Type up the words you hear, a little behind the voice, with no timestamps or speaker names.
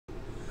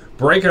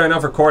Breaking right now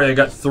for Corey. I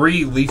got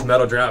 3 Leaf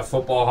Metal Draft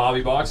football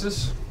hobby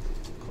boxes.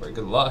 Corey,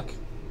 good luck.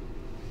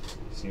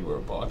 See where a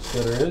box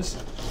getter is.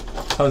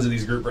 Tons of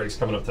these group breaks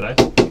coming up today.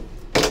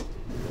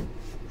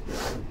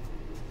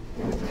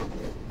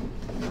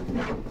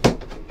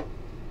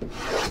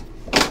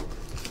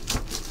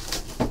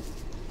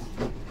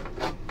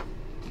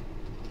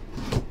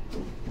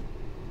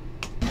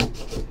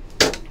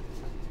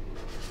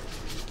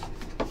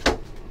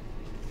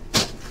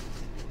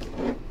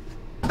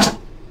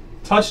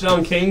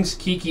 Touchdown Kings,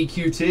 Kiki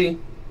QT.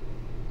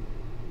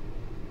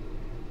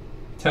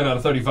 10 out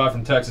of 35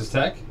 from Texas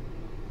Tech.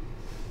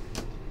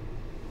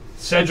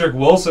 Cedric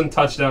Wilson,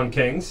 Touchdown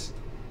Kings.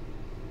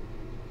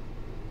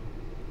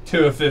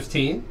 2 of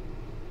 15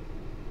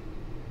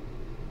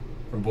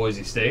 from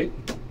Boise State.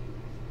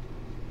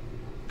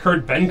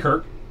 Kurt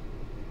Benkirk.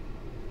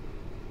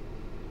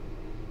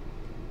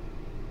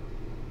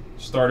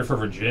 Started for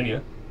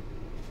Virginia.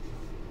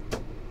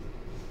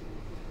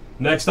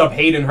 Next up,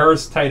 Hayden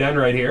Hurst, tight end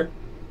right here.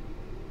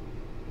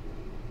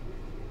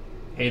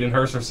 Hayden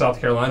Hurst from South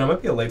Carolina.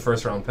 Might be a late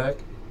first-round pick.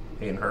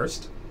 Hayden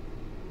Hurst.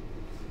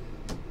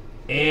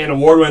 And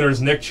award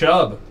winners, Nick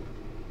Chubb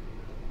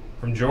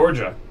from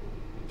Georgia.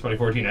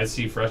 2014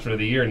 SC Freshman of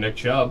the Year, Nick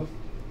Chubb.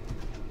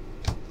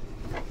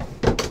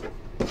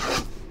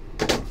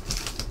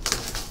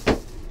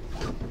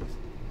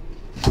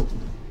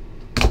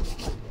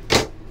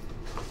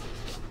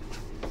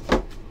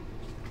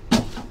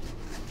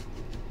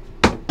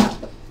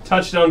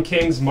 Touchdown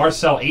Kings,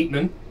 Marcel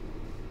Aitman.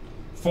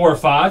 4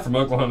 of 5 from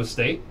Oklahoma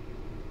State.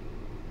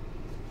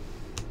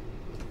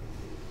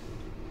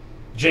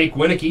 Jake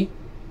Winicky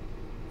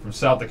from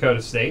South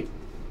Dakota State.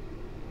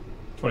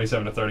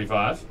 27 of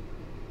 35.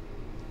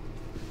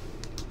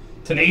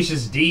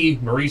 Tenacious D,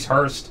 Maurice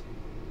Hurst.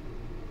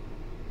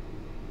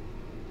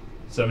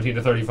 17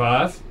 of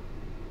 35.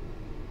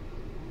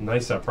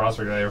 Nice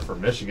prospect there for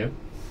Michigan.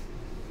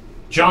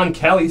 John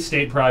Kelly,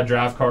 State Pride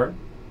draft card.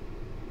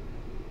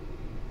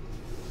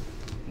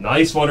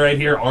 Nice one right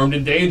here, armed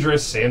and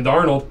dangerous, Sam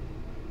Darnold.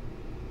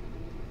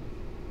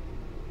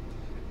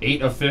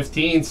 8 of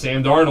 15,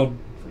 Sam Darnold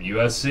from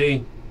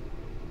USC.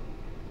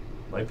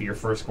 Might be your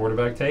first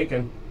quarterback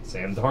taken.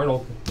 Sam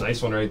Darnold.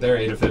 Nice one right there,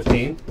 8 of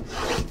 15.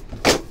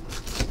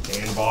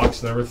 And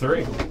box number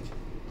 3.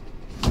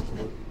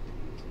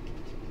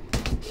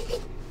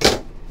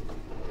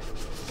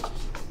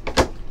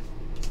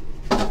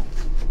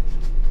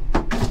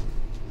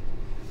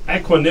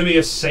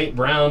 Equanimous St.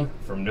 Brown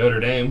from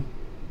Notre Dame.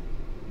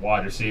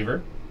 Wide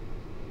receiver.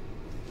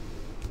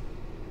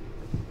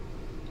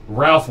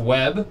 Ralph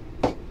Webb.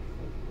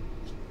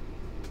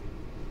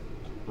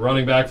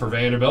 Running back for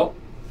Vanderbilt.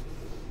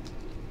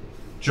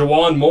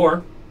 Jawan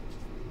Moore.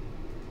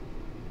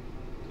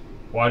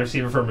 Wide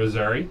receiver for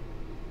Missouri.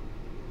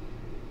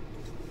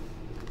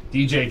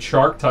 DJ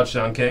Chark,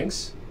 Touchdown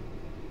Kings.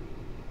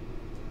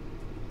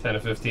 10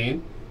 of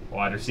 15.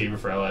 Wide receiver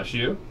for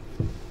LSU.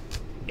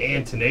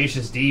 And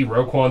Tenacious D,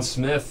 Roquan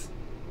Smith.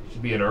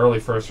 Should be an early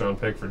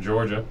first-round pick for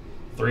Georgia.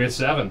 3 of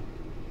 7.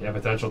 Yeah,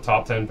 potential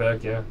top 10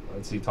 pick. Yeah,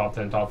 I'd see top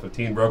 10, top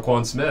 15.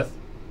 Roquan Smith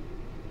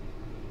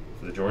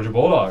for the Georgia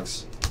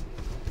Bulldogs.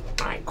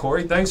 All right,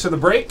 Corey, thanks for the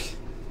break.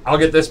 I'll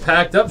get this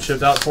packed up,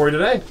 shipped out for you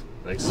today.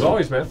 Thanks as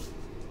always, man.